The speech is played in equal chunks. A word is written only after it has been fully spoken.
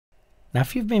Now,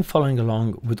 if you've been following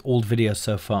along with all the videos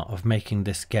so far of making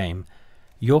this game,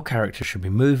 your character should be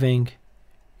moving,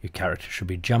 your character should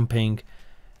be jumping,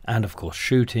 and of course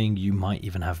shooting. You might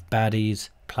even have baddies,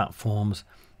 platforms,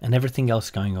 and everything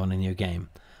else going on in your game.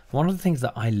 One of the things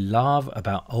that I love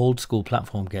about old school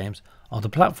platform games are the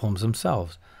platforms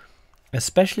themselves,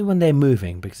 especially when they're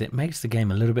moving, because it makes the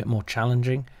game a little bit more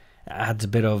challenging. It adds a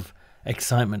bit of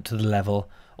excitement to the level.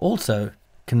 Also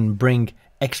can bring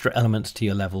extra elements to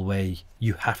your level where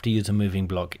you have to use a moving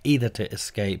block either to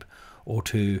escape or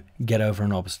to get over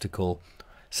an obstacle.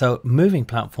 So moving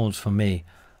platforms for me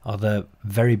are the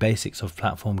very basics of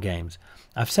platform games.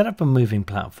 I've set up a moving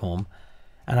platform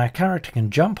and our character can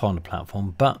jump on the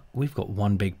platform, but we've got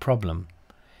one big problem.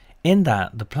 In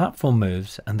that the platform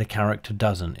moves and the character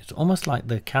doesn't. It's almost like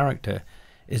the character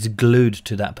is glued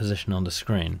to that position on the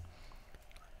screen.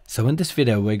 So in this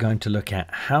video we're going to look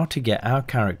at how to get our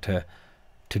character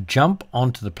to jump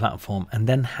onto the platform and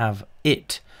then have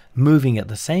it moving at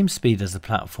the same speed as the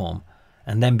platform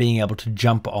and then being able to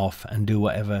jump off and do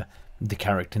whatever the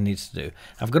character needs to do.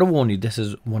 I've got to warn you, this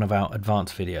is one of our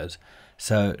advanced videos.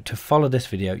 So to follow this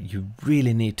video, you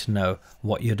really need to know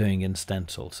what you're doing in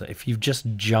Stencyl. So if you've just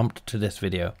jumped to this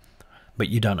video, but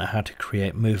you don't know how to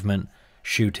create movement,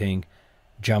 shooting,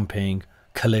 jumping,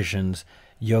 collisions,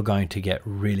 you're going to get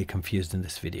really confused in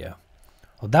this video.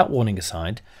 Well, that warning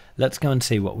aside, let's go and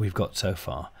see what we've got so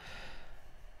far.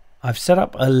 I've set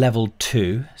up a level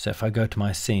 2, so if I go to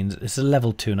my scenes, this is a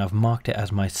level 2 and I've marked it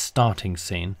as my starting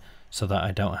scene so that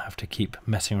I don't have to keep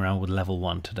messing around with level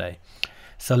 1 today.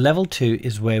 So level 2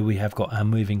 is where we have got our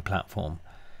moving platform.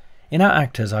 In our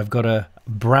actors, I've got a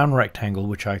brown rectangle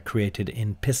which I created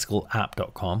in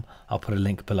piscallapp.com. I'll put a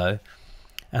link below.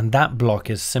 And that block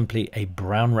is simply a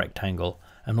brown rectangle,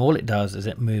 and all it does is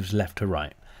it moves left to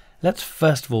right. Let's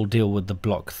first of all deal with the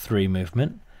block 3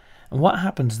 movement. And what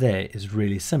happens there is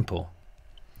really simple.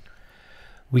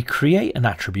 We create an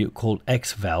attribute called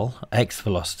xvel, x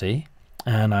velocity,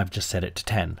 and I've just set it to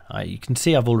 10. You can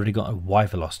see I've already got a y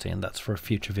velocity, and that's for a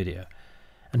future video.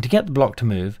 And to get the block to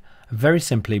move, very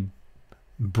simply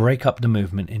break up the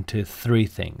movement into 3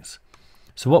 things.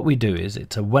 So what we do is,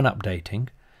 it's a when updating,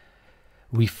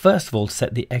 we first of all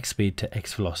set the x speed to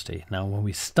x velocity. Now when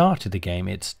we started the game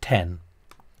it's 10,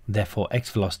 therefore x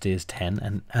velocity is 10,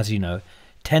 and as you know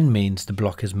 10 means the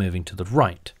block is moving to the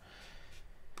right.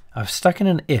 I've stuck in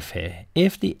an if here.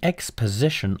 If the x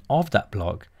position of that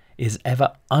block is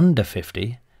ever under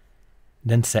 50,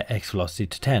 then set x velocity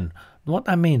to 10. What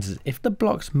that means is if the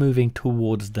block's moving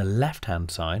towards the left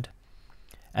hand side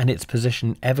and its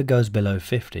position ever goes below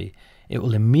 50, it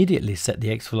will immediately set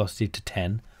the x velocity to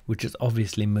 10, which is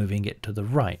obviously moving it to the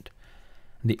right.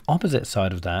 And the opposite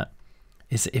side of that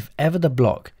is if ever the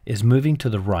block is moving to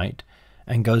the right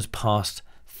and goes past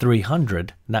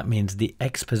 300, that means the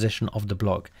x position of the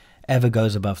block ever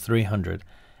goes above 300,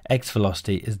 x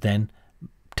velocity is then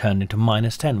turned into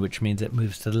 -10, which means it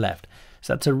moves to the left.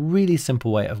 So that's a really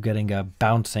simple way of getting a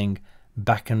bouncing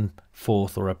back and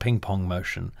forth or a ping pong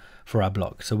motion for our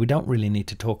block. So we don't really need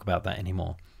to talk about that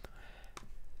anymore.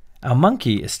 Our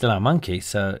monkey is still our monkey,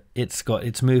 so it's got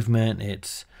its movement,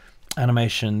 its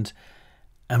animations,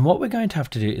 and what we're going to have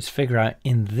to do is figure out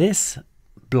in this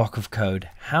block of code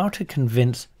how to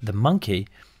convince the monkey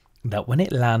that when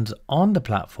it lands on the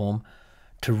platform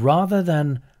to, rather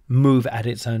than move at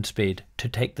its own speed, to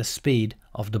take the speed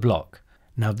of the block.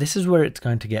 Now this is where it's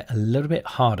going to get a little bit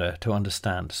harder to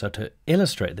understand. So to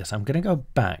illustrate this, I'm going to go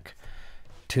back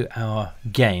to our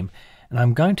game and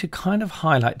I'm going to kind of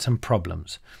highlight some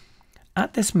problems.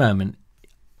 At this moment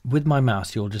with my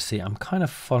mouse you'll just see I'm kind of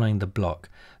following the block.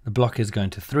 The block is going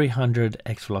to 300,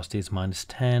 x velocity is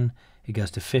 -10, it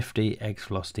goes to 50, x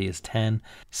velocity is 10.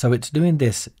 So it's doing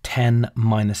this 10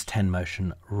 -10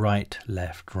 motion, right,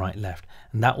 left,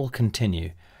 and that will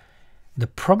continue. The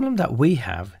problem that we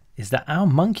have is that our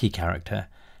monkey character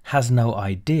has no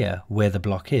idea where the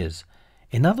block is.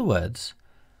 In other words,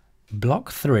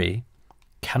 block 3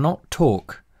 cannot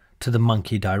talk to the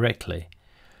monkey directly.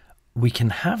 We can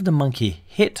have the monkey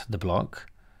hit the block,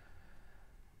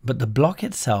 but the block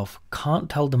itself can't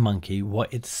tell the monkey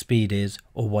what its speed is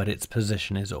or what its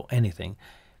position is or anything.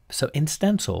 So in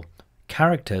Stencyl,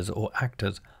 characters or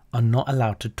actors are not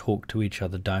allowed to talk to each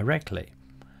other directly.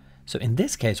 So in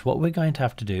this case, what we're going to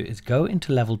have to do is go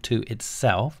into level 2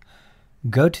 itself,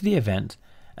 go to the event,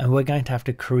 and we're going to have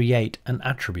to create an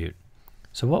attribute.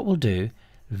 So what we'll do,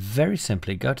 very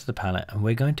simply go to the palette and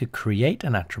we're going to create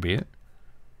an attribute.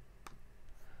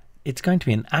 It's going to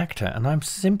be an actor and I'm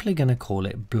simply going to call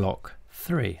it block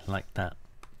 3 like that.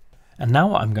 And now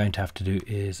what I'm going to have to do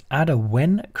is add a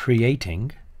when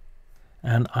creating,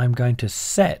 and I'm going to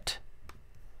set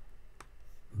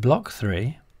block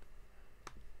 3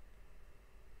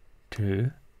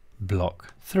 to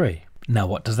block 3. Now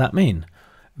what does that mean?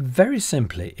 Very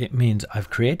simply, it means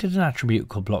I've created an attribute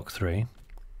called block 3,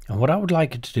 and what I would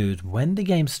like it to do is when the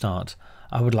game starts,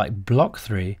 I would like block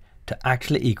 3 to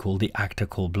actually equal the actor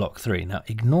called block 3. Now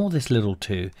ignore this little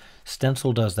 2.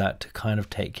 Stencyl does that to kind of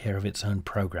take care of its own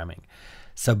programming.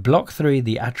 So block 3,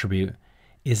 the attribute,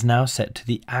 is now set to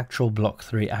the actual block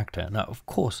 3 actor. Now of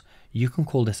course you can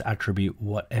call this attribute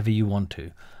whatever you want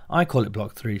to. I call it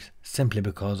block 3 simply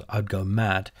because I'd go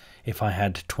mad if I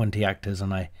had 20 actors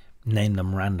and I name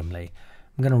them randomly.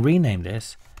 I'm going to rename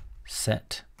this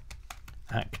set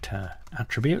actor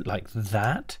attribute like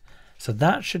that. So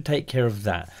that should take care of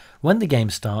that. When the game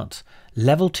starts,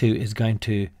 level 2 is going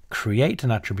to create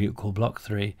an attribute called block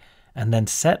 3 and then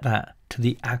set that to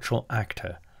the actual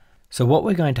actor. So what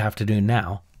we're going to have to do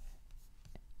now,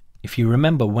 if you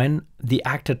remember, when the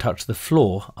actor touched the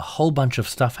floor, a whole bunch of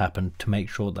stuff happened to make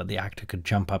sure that the actor could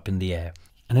jump up in the air.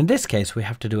 And in this case, we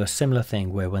have to do a similar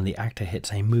thing where when the actor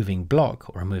hits a moving block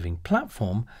or a moving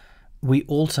platform, we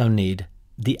also need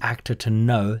the actor to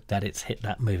know that it's hit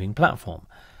that moving platform.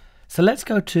 So let's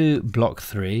go to block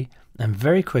 3, and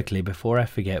very quickly, before I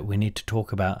forget, we need to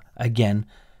talk about, again,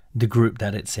 the group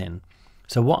that it's in.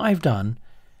 So what I've done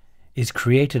is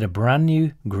created a brand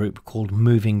new group called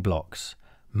moving blocks.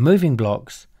 Moving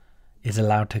blocks is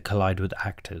allowed to collide with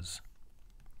actors.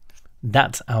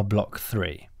 That's our block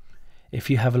 3. If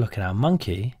you have a look at our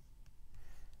monkey,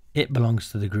 it belongs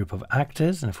to the group of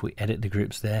actors, and if we edit the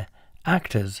groups there,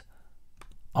 actors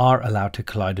are allowed to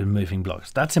collide with moving blocks.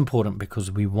 That's important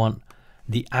because we want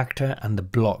the actor and the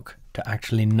block to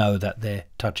actually know that they're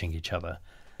touching each other.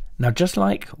 Now, just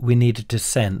like we needed to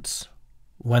sense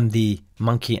when the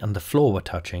monkey and the floor were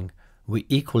touching, we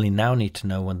equally now need to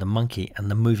know when the monkey and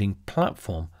the moving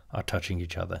platform are touching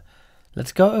each other.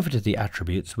 Let's go over to the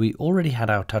attributes. We already had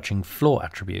our touching floor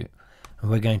attribute,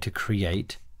 and we're going to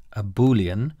create a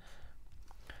Boolean,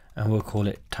 and we'll call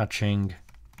it touching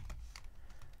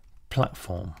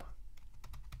platform,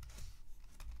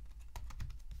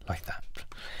 like that.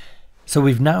 So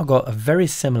we've now got a very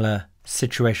similar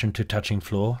situation to touching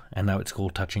floor, and now it's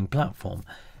called touching platform.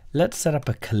 Let's set up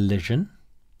a collision.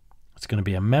 It's going to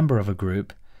be a member of a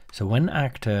group. So when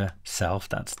actor self,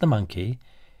 that's the monkey,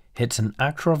 hits an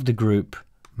actor of the group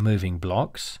moving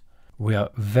blocks, we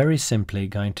are very simply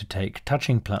going to take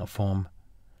touching platform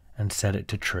and set it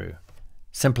to true.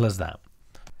 Simple as that.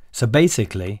 So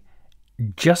basically,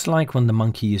 just like when the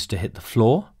monkey used to hit the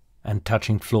floor and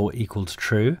touching floor equals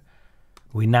true,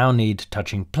 we now need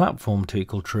touching platform to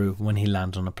equal true when he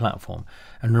lands on a platform.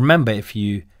 And remember, if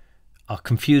you are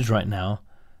confused right now,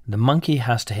 the monkey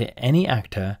has to hit any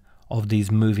actor of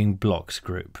these moving blocks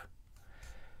group.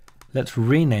 Let's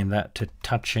rename that to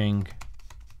touching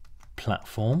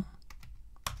platform.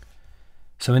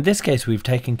 So in this case, we've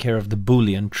taken care of the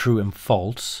Boolean true and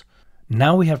false.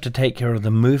 Now we have to take care of the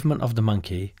movement of the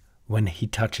monkey when he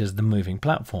touches the moving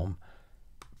platform.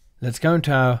 Let's go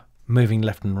into our moving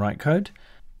left and right code.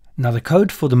 Now the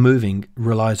code for the moving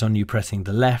relies on you pressing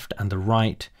the left and the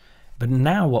right, but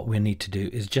now what we need to do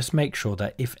is just make sure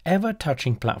that if ever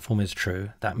touching platform is true,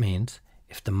 that means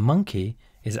if the monkey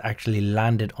is actually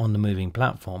landed on the moving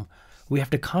platform, we have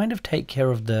to kind of take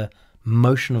care of the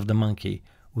motion of the monkey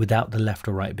without the left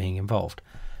or right being involved.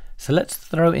 So let's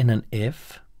throw in an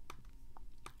if,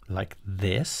 like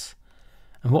this.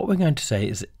 And what we're going to say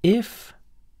is if,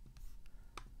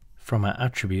 from our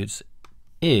attributes,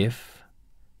 if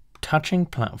touching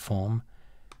platform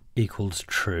equals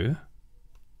true.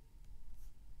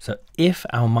 So if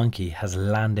our monkey has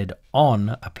landed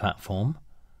on a platform,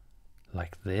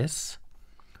 like this,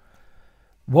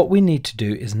 what we need to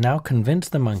do is now convince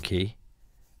the monkey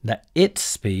that its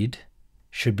speed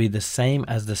should be the same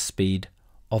as the speed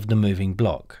of the moving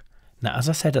block. Now, as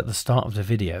I said at the start of the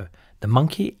video, the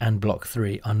monkey and block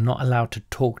 3 are not allowed to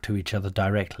talk to each other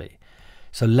directly.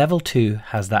 So level 2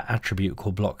 has that attribute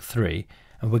called block 3,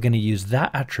 and we're going to use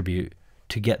that attribute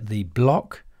to get the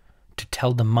block to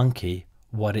tell the monkey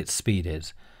what its speed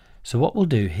is. So what we'll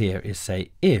do here is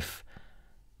say if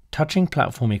touching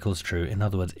platform equals true, in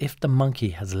other words, if the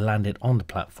monkey has landed on the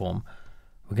platform,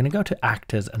 we're going to go to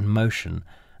actors and motion,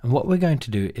 and what we're going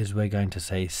to do is we're going to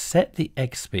say set the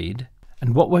x speed,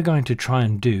 and what we're going to try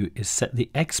and do is set the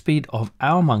x speed of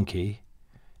our monkey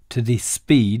to the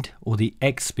speed or the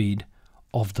x speed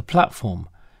of the platform.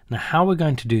 Now how we're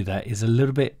going to do that is a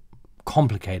little bit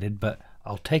complicated, but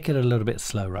I'll take it a little bit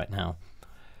slow right now.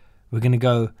 We're going to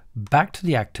go back to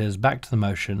the actors, back to the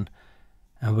motion,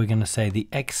 and we're going to say the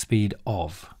x speed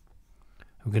of.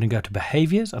 We're going to go to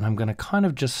behaviors, and I'm going to kind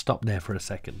of just stop there for a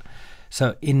second.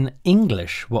 So in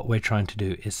English, what we're trying to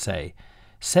do is say,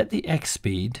 set the X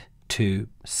speed to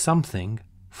something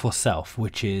for self,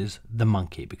 which is the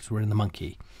monkey, because we're in the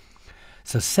monkey.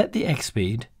 So set the X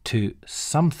speed to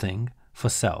something for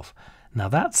self. Now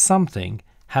that something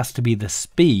has to be the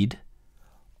speed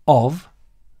of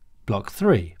block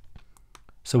 3.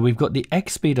 So we've got the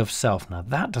X speed of self. Now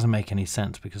that doesn't make any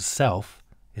sense because self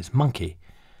is monkey.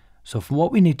 So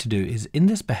what we need to do is in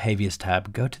this behaviors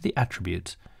tab, go to the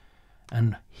attributes,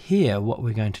 and here what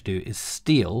we're going to do is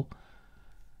steal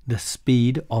the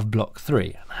speed of block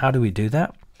 3. How do we do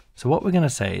that? So what we're going to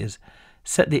say is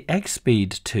set the X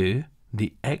speed to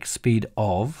the X speed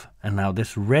of, and now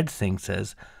this red thing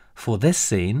says for this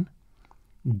scene,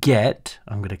 get,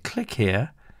 I'm going to click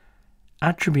here,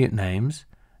 attribute names,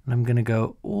 and I'm going to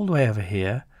go all the way over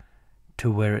here to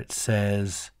where it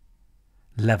says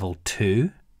level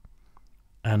 2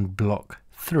 and block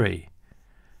 3.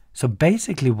 So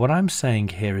basically what I'm saying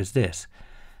here is this: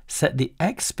 set the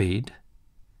X speed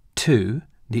to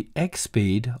the X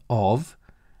speed of,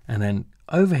 and then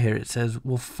over here it says,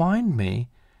 well, find me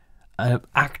an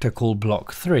actor called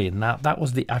block 3. And that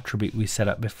was the attribute we set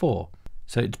up before.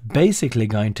 So it's basically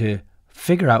going to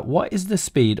figure out what is the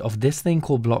speed of this thing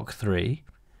called block 3,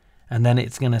 and then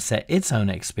it's going to set its own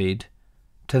X speed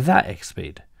to that X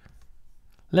speed.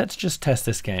 Let's just test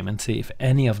this game and see if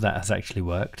any of that has actually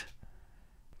worked.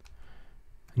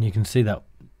 And you can see that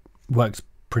works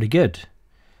pretty good.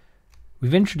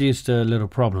 We've introduced a little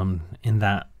problem in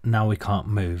that now we can't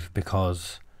move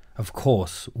because, of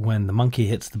course, when the monkey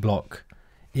hits the block,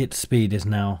 its speed is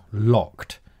now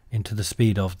locked into the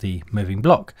speed of the moving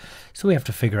block. So we have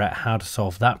to figure out how to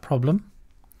solve that problem.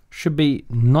 Should be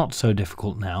not so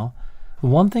difficult now.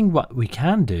 One thing what we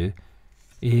can do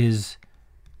is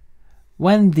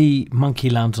when the monkey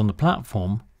lands on the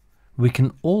platform, we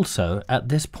can also, at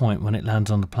this point when it lands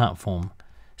on the platform,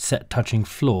 set touching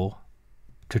floor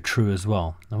to true as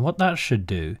well. And what that should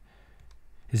do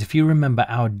is, if you remember,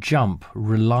 our jump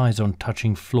relies on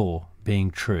touching floor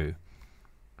being true.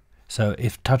 So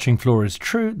if touching floor is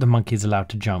true, the monkey is allowed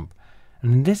to jump.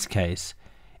 And in this case,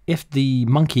 if the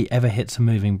monkey ever hits a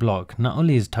moving block, not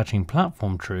only is touching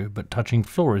platform true, but touching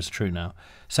floor is true now.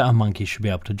 So our monkey should be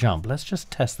able to jump. Let's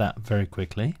just test that very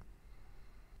quickly.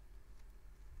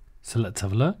 So let's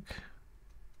have a look.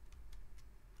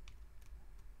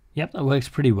 Yep, that works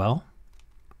pretty well.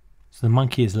 So the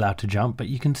monkey is allowed to jump, but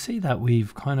you can see that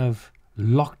we've kind of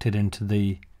locked it into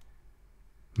the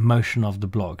motion of the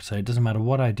block. So it doesn't matter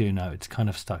what I do now, it's kind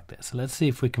of stuck there. So let's see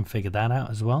if we can figure that out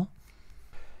as well.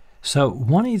 So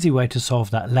one easy way to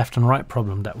solve that left and right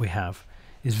problem that we have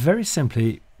is very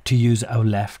simply to use our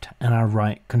left and our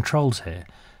right controls here.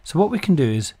 So what we can do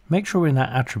is make sure we're in our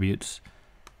attributes,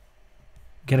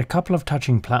 get a couple of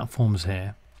touching platforms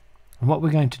here. And what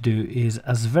we're going to do is,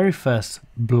 as the very first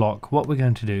block, what we're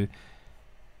going to do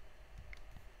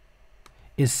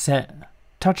is set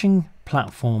touching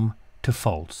platform to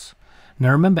false.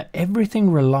 Now remember,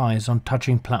 everything relies on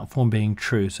touching platform being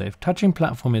true. So if touching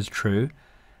platform is true,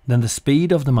 then the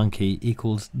speed of the monkey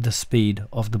equals the speed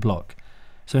of the block.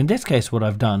 So in this case, what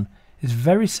I've done is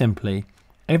very simply,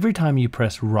 every time you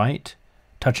press right,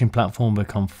 touching platform will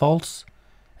become false.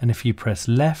 And if you press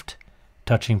left,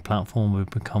 touching platform will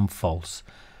become false.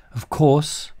 Of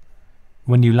course,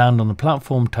 when you land on the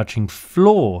platform, touching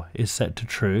floor is set to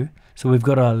true. So we've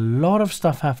got a lot of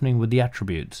stuff happening with the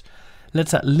attributes.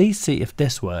 Let's at least see if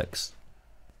this works.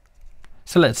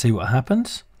 So let's see what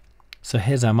happens. So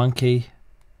here's our monkey.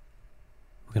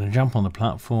 We're going to jump on the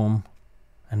platform,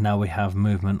 and now we have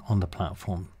movement on the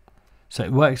platform. So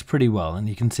it works pretty well, and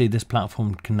you can see this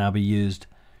platform can now be used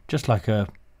just like a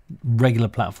regular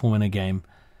platform in a game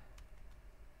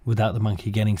without the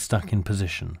monkey getting stuck in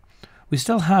position. We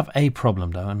still have a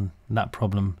problem though, and that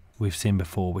problem we've seen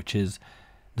before, which is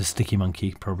the sticky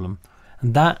monkey problem,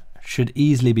 and that should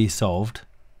easily be solved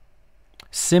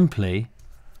simply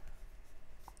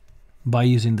by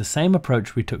using the same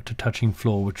approach we took to touching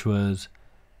floor, which was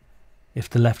if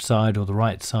the left side or the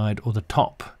right side or the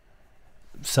top.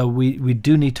 So we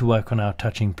do need to work on our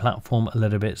touching platform a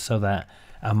little bit so that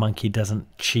our monkey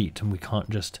doesn't cheat and we can't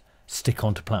just stick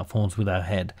onto platforms with our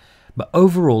head. But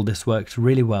overall this works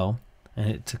really well, and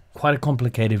it's quite a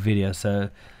complicated video, so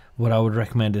what I would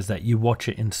recommend is that you watch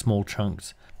it in small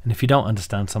chunks, and if you don't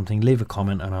understand something, leave a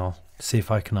comment and I'll see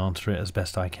if I can answer it as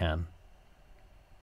best I can.